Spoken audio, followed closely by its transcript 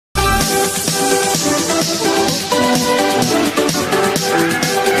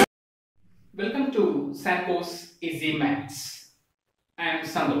Sancos Easy Maths. I am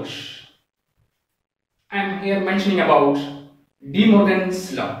Santhosh. I am here mentioning about De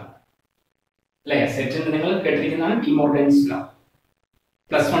Morgan's law. Set in the De Morgan's law.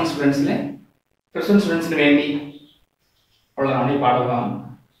 Plus one students part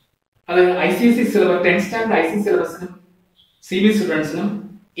of the ICSE syllabus, 10th standard ICSE syllabus, CB students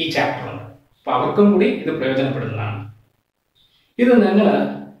each chapter. Power company the Prayojan Padana.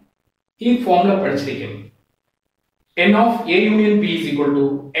 This formula n of A union B is equal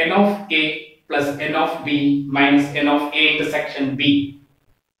to n of A plus n of B minus n of A intersection B.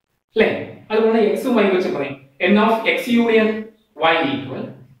 That's x y n of x union y equal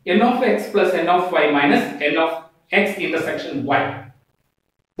n of x plus n of y minus n of x intersection y.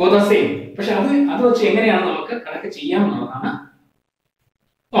 Both are same. But that's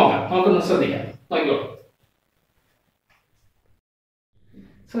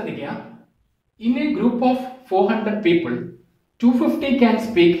why we have in a group of 400 people, 250 can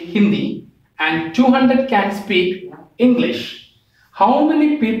speak Hindi and 200 can speak English. How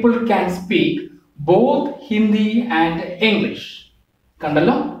many people can speak both Hindi and English?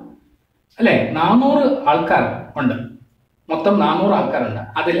 Kandalo? Alle, 400 alkar undu. Mottham 400 alkar undu.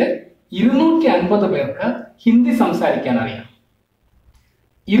 Adile 250 പേർക്ക് ഹിന്ദി സംസാരിക്കാൻ അറിയാം.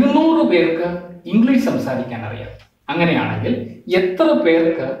 200 പേർക്ക് English സംസാരിക്കാൻ അറിയാം. അങ്ങനെയാണെങ്കിൽ എത്ര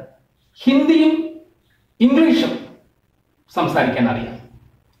പേർക്ക് ഹിന്ദിയും ഇംഗ്ലീഷും സംസാരിക്കാൻ അറിയാം?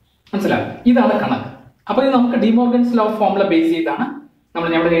 മനസ്സിലാവും? ഇതാണ് കണക്ക്. അപ്പോൾ ഇത് നമുക്ക് D Morgan's law formula base ചെയ്താണ് നമ്മൾ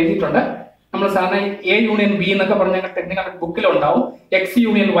ഇവിടെ എഴുതിയിട്ടുണ്ട്. നമ്മൾ സാധാരണ എ യൂണിയൻ ബി എന്നൊക്കെ പറഞ്ഞ ടെക്നിക്കൽ ബുക്കിലുണ്ടാവും, എക്സ്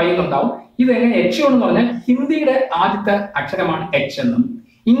യൂണിയൻ വൈ എന്നുണ്ടാവും. ഇത് എങ്ങനെ എച്ച് എന്ന് പറഞ്ഞാൽ ഹിന്ദിയുടെ ആദ്യത്തെ അക്ഷരമാണ് എച്ച് എന്നും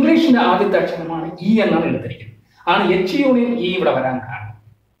ഇംഗ്ലീഷിന്റെ ആദ്യത്തെ അക്ഷരമാണ് ഇ എന്നാണ് എടുത്തിരിക്കുന്നത്. ആണ് എച്ച് യൂണിയൻ ഇ ഇവിടെ വരാൻ കാരണം.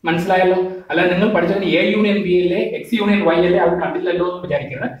 മനസ്സിലായല്ലോ? അല്ല നിങ്ങൾ പഠിച്ചതിന് എ യൂണിയൻ ബി അല്ലേ എക്സ് യൂണിയൻ വൈ അല്ലേ അത് കണ്ടില്ലല്ലോ എന്ന്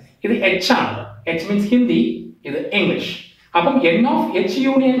വിചാരിക്കുന്നത്. ഇത് എച്ച് ആണ്. എച്ച് മീൻസ് ഹിന്ദി, ഇത് ഇംഗ്ലീഷ്. അപ്പം N of H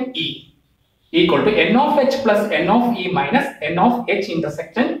union E equal to N of H plus N of E minus N of H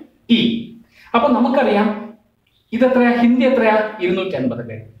intersection E. അപ്പൊ നമുക്കറിയാം ഇത് എത്രയാ? ഹിന്ദി എത്രയാ? 250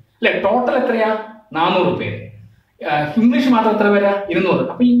 പേര് അല്ലെ? ടോട്ടൽ എത്രയാ? 400 പേര്. ഇംഗ്ലീഷ് മാത്രം എത്ര പേരാ? 200.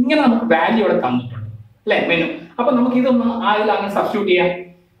 അപ്പൊ ഇങ്ങനെ നമുക്ക് വാല്യൂ ഇവിടെ തന്നിട്ടുണ്ട് അല്ലെ, മെനു. അപ്പൊ നമുക്ക് ഇതൊന്ന് അതിൽ അങ്ങനെ സബ്സ്റ്റിറ്റ്യൂട്ട് ചെയ്യാം.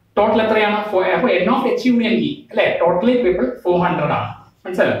 ടോട്ടൽ എത്രയാണ്? അപ്പൊ N of H union E അല്ലെ, ടോട്ടലി പീപ്പിൾ 400 ആണ്.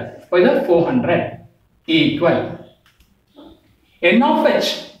 മനസ്സിലായോ? അപ്പൊ ഇത് 400 equal N of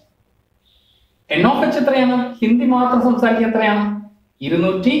H. N of H എത്രയാണ്? ഹിന്ദി മാത്രം സംസാരിക്കാൻ എത്രയാണ്?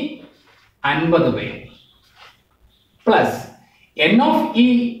 250 പേര് പ്ലസ് എൻ ഓഫ് ഇ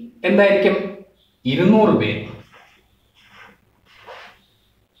എന്തായിരിക്കും? 200 പേര്.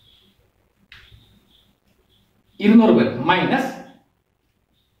 Minus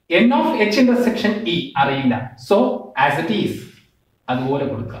N of H intersection E അറിയില്ല. സോ ആസ് ഇറ്റ് ഈസ് അതുപോലെ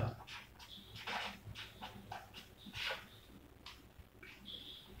കൊടുക്കുക.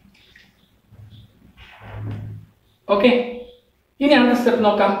 ഓക്കെ, ഇനി അടുത്ത സ്റ്റെപ്പ്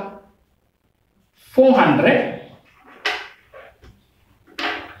നോക്കാം. 400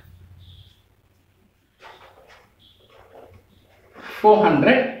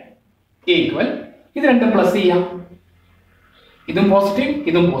 ഈക്വൽ ഇത് രണ്ടും പ്ലസ് ചെയ്യാം. ഇതും പോസിറ്റീവ്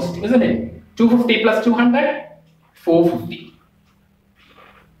ഇതും positive. isn't it? 250 plus 200 450.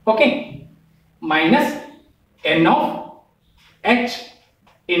 Okay, minus N of H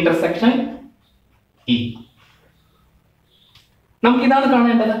intersection E. നമുക്ക് ഇതാണ്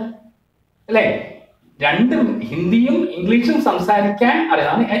കാണേണ്ടത് അല്ലെ? രണ്ടും ഹിന്ദിയും ഇംഗ്ലീഷും സംസാരിക്കാൻ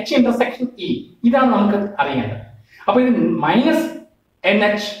അറിയാം. എച്ച് ഇന്റർസെക്ഷൻ ഇ ഇതാണ് നമുക്ക് അറിയേണ്ടത്. അപ്പൊ ഇത് minus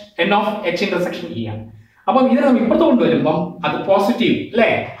N of H intersection E ആണ്. അപ്പൊ ഇത് നമ്മൾ ഇപ്പുറത്ത് കൊണ്ടുവരുമ്പം അത് പോസിറ്റീവ് അല്ലെ?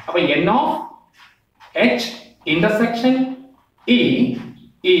 അപ്പൊ N of H intersection E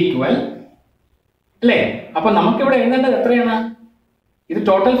equal അല്ലെ? അപ്പൊ നമുക്ക് ഇവിടെ എഴുതേണ്ടത് എത്രയാണ്? ഇത്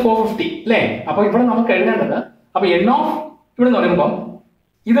ടോട്ടൽ 450 അല്ലെ? അപ്പൊ ഇവിടെ നമുക്ക് എഴുതേണ്ടത്, അപ്പൊ എൻ ഓഫ് ഇവിടെ എന്ന് പറയുമ്പോൾ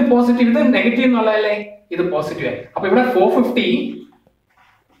ഇത് പോസിറ്റീവ് ഇത് നെഗറ്റീവ് എന്നുള്ളതല്ലേ? ഇത് പോസിറ്റീവ് ആയി. അപ്പൊ ഇവിടെ 450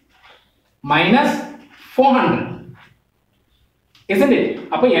 മൈനസ് 400 isn't it?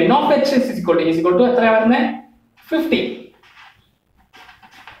 അപ്പൊ n of h is equal to എത്രയാ വരുന്നത്? 50.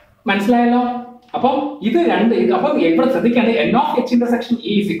 മനസ്സിലായല്ലോ? അപ്പം ഇത് രണ്ട് അപ്പം ഇവിടെ ശ്രദ്ധിക്കേണ്ടത് n of h intersection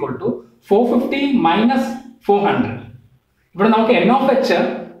e is equal to 450 minus 400. ഇവിടെ നമുക്ക് n of h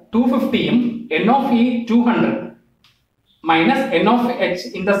 250 ഉം n of e 200 minus n of h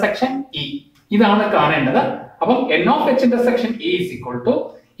intersection e ഇതാണ് കാണേണ്ടത്. അപ്പം n of h intersection e is equal to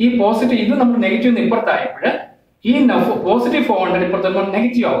ഈ പോസിറ്റീവ് ഇത് നമ്മൾ നെഗറ്റീവ് ഇപ്പുറത്തായപ്പോൾ ഈ പോസിറ്റീവ് 400 ഇപ്പുറത്ത്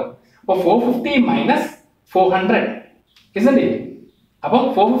നെഗറ്റീവ് ആവും. അപ്പോൾ 450 മൈനസ് 400 isn't it? അപ്പം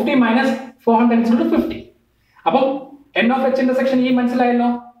 450 മൈനസ് 400 is equal to 50. അപ്പം n of h intersection e മനസ്സിലായല്ലോ?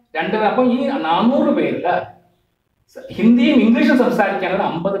 2 അപ്പോൾ ഈ 400 പേരിൽ ഹിന്ദിയും ഇംഗ്ലീഷും സംസാരിക്കാനുള്ള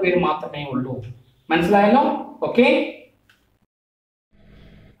 50 പേര് മാത്രമേ ഉള്ളൂ. മനസ്സിലായല്ലോ? ഓക്കെ.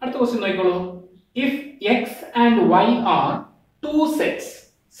 അടുത്ത ക്വസ്റ്റ്യൻ നോക്കിക്കോളൂ. If x and y are two sets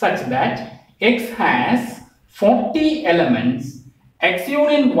such that x has 40 elements, x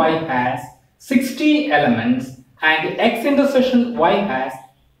union y has 60 elements, and x intersection y has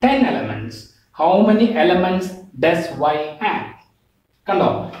 10 elements, how many elements does y have? കണ്ടോ,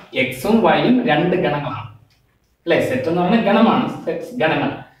 എക്സും വൈയും രണ്ട് ഗണങ്ങളാണ് അല്ലെ. Set എന്ന് പറഞ്ഞാൽ ഗണമാണ്, ഗണങ്ങൾ.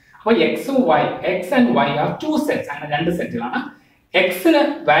 അപ്പൊ X and why are two sets, അങ്ങനെ രണ്ട് സെറ്റുകളാണ്. എക്സിന്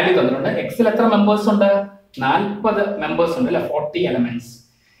വാല്യൂ തന്നിട്ടുണ്ട്. എക്സിൽ എത്ര മെമ്പേഴ്സ് ഉണ്ട്? 40 മെമ്പേഴ്സ് ഉണ്ട് അല്ലെ, 40 elements.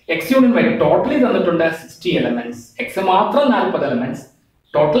 X union Y totally തന്നിട്ടുണ്ട് 60 എലമെന്റ്സ്. എക്സ് മാത്രം 40 എലമെന്റ്സ്,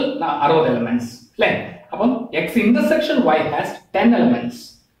 ടോട്ടൽ 60 എലമെന്റ്സ് അല്ലെ. അപ്പം X intersection Y has 10 elements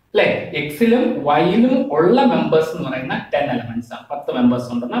അല്ലെ. എക്സിലും വൈയിലും ഉള്ള മെമ്പേഴ്സ് എന്ന് പറയുന്ന 10 എലമെന്റ്സ് ആണ്, 10 മെമ്പേഴ്സ്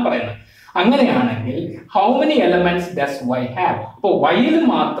ഉണ്ടെന്നാണ് പറയുന്നത്. അങ്ങനെയാണെങ്കിൽ how many elements does Y have? അപ്പോൾ വൈയിൽ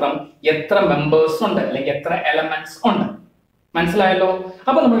മാത്രം എത്ര മെമ്പേഴ്സ് ഉണ്ട് അല്ലെങ്കിൽ എത്ര എലമെന്റ്സ് ഉണ്ട്? മനസ്സിലായല്ലോ?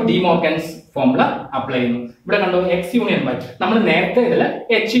 അപ്പൊ നമ്മൾ ഡിമോർഗൻസ് ഫോർമുല അപ്ലൈ ചെയ്യുന്നു. ഇവിടെ കണ്ടോ, എക്സ് യൂണിയൻ വൈ. നമ്മൾ നേരത്തെ ഇതിൽ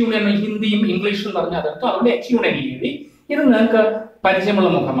എച്ച് യൂണിയൻ ഹിന്ദിയും ഇംഗ്ലീഷും പറഞ്ഞ് അതെടുത്തു, അതുകൊണ്ട് എച്ച് യൂണിയൻ എഴുതി. ഇത് നിങ്ങൾക്ക് പരിചയമുള്ള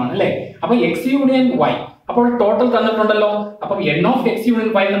മുഖമാണ് അല്ലെ. അപ്പൊ എക്സ് യൂണിയൻ വൈ, അപ്പോൾ ടോട്ടൽ തന്നിട്ടുണ്ടല്ലോ. അപ്പൊ N of X union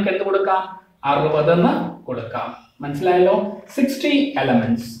Y നമുക്ക് എന്ത് കൊടുക്കാം? 60 എന്ന് കൊടുക്കാം. മനസ്സിലായല്ലോ? 60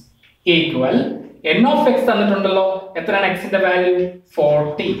 elements equal N of X തന്നിട്ടുണ്ടല്ലോ. എത്രയാണ് എക്സിന്റെ value?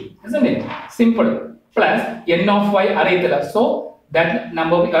 40. Simple. Plus N of Y അറിയത്തില്ല, so that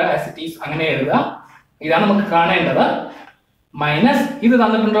number as it is അങ്ങനെ എഴുതുക. ഇതാണ് നമുക്ക് കാണേണ്ടത്. മൈനസ് ഇത്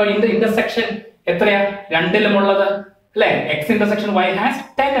തന്നിട്ടുണ്ടോ, ഇന്റർസെക്ഷൻ എത്രയാ? രണ്ടിലും ഉള്ളത് അല്ലെ. X intersection Y has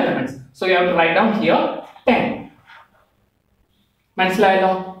 10 elements, so you have to write down here 10.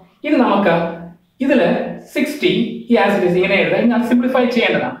 മനസ്സിലായല്ലോ? ഇത് നമുക്ക് ഇതില് 60 ഈ ആസ് ഇറ്റ് ഈസ് ഇങ്ങനെ എഴുതാം. ഞാൻ സിംപ്ലിഫൈ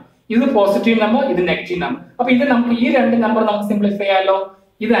ചെയ്യേണ്ടതാണ്. ഇത് പോസിറ്റീവ് നമ്പർ, ഇത് നെഗറ്റീവ് നമ്പർ. അപ്പൊ ഇത് നമുക്ക് ഈ രണ്ട് നമ്പർ നമുക്ക് സിംപ്ലിഫൈ ചെയ്യാമല്ലോ.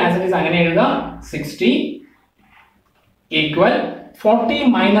 ഇത് ആസ് ഇറ്റ് ഈസ് അങ്ങനെ എഴുതാം. 60 ഈക്വൽ 40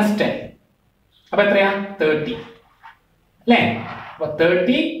 മൈനസ് 10. അപ്പൊ എത്രയാ? 30 അല്ലേ. അപ്പൊ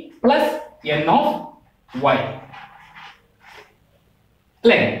 30 പ്ലസ് എൻ ഓഫ് വൈ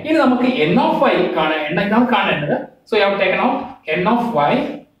അല്ലേ. ഇനി നമുക്ക് എൻ ഓഫ് വൈ കാണേണ്ടത്. So you have taken out N of Y.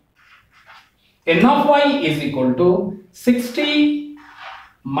 N of Y is equal to 60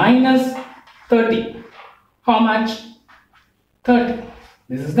 minus 30. How much? 30.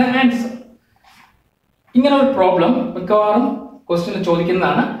 This is the answer. ഇങ്ങനെ ഒരു പ്രോബ്ലം മിക്കവാറും ക്വസ്റ്റ്യൻ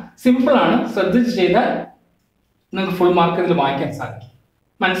ചോദിക്കുന്നതാണ്. സിമ്പിൾ ആണ്, ശ്രദ്ധിച്ച് ചെയ്താൽ നിങ്ങൾക്ക് ഫുൾ മാർക്ക് ഇതിൽ വാങ്ങിക്കാൻ സാധിക്കും.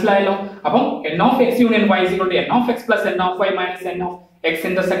 മനസ്സിലായല്ലോ? അപ്പം N of X union Y is equal to N of X plus N of Y minus N of X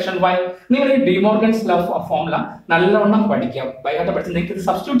intersection Y. നിങ്ങൾ ഈ ഡിമോർഗൻസ് ലോ ഫോർമുല നല്ലവണ്ണം പഠിക്കാം. ബൈഹാർട്ട് പഠിച്ച് നിങ്ങൾക്ക് ഇത്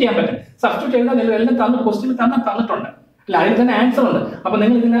സബ്സ്റ്റിറ്റ്യൂട്ട് ചെയ്യാൻ പറ്റും. സബ്സ്റ്റിറ്റ്യൂട്ട് ചെയ്താൽ എല്ലാം ക്വസ്റ്റ്യൻ തന്നിട്ടുണ്ട് അല്ല, അതിൽ തന്നെ ആൻസർ ഉണ്ട്. അപ്പൊ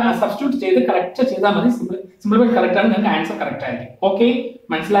നിങ്ങൾ ഇതിനെ സബ്സ്റ്റിറ്റ്യൂട്ട് ചെയ്ത് കറക്റ്റ് ചെയ്താൽ മതി. സിമ്പിൾ കറക്റ്റ് ആണ്, നിങ്ങൾക്ക് ആൻസർ കറക്റ്റ് ആയിരിക്കും. ഓക്കെ,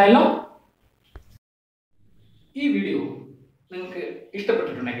 മനസ്സിലായല്ലോ? ഈ വീഡിയോ നിങ്ങൾക്ക്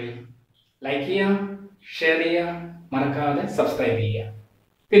ഇഷ്ടപ്പെട്ടിട്ടുണ്ടെങ്കിൽ ലൈക്ക് ചെയ്യുക, ഷെയർ ചെയ്യുക, മറക്കാതെ സബ്സ്ക്രൈബ് ചെയ്യുക.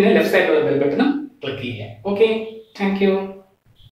 പിന്നെ ലെഫ്റ്റ് സൈഡിലുള്ള ബെൽ ബട്ടണും ക്ലിക്ക് ചെയ്യുക. Okay, thank you.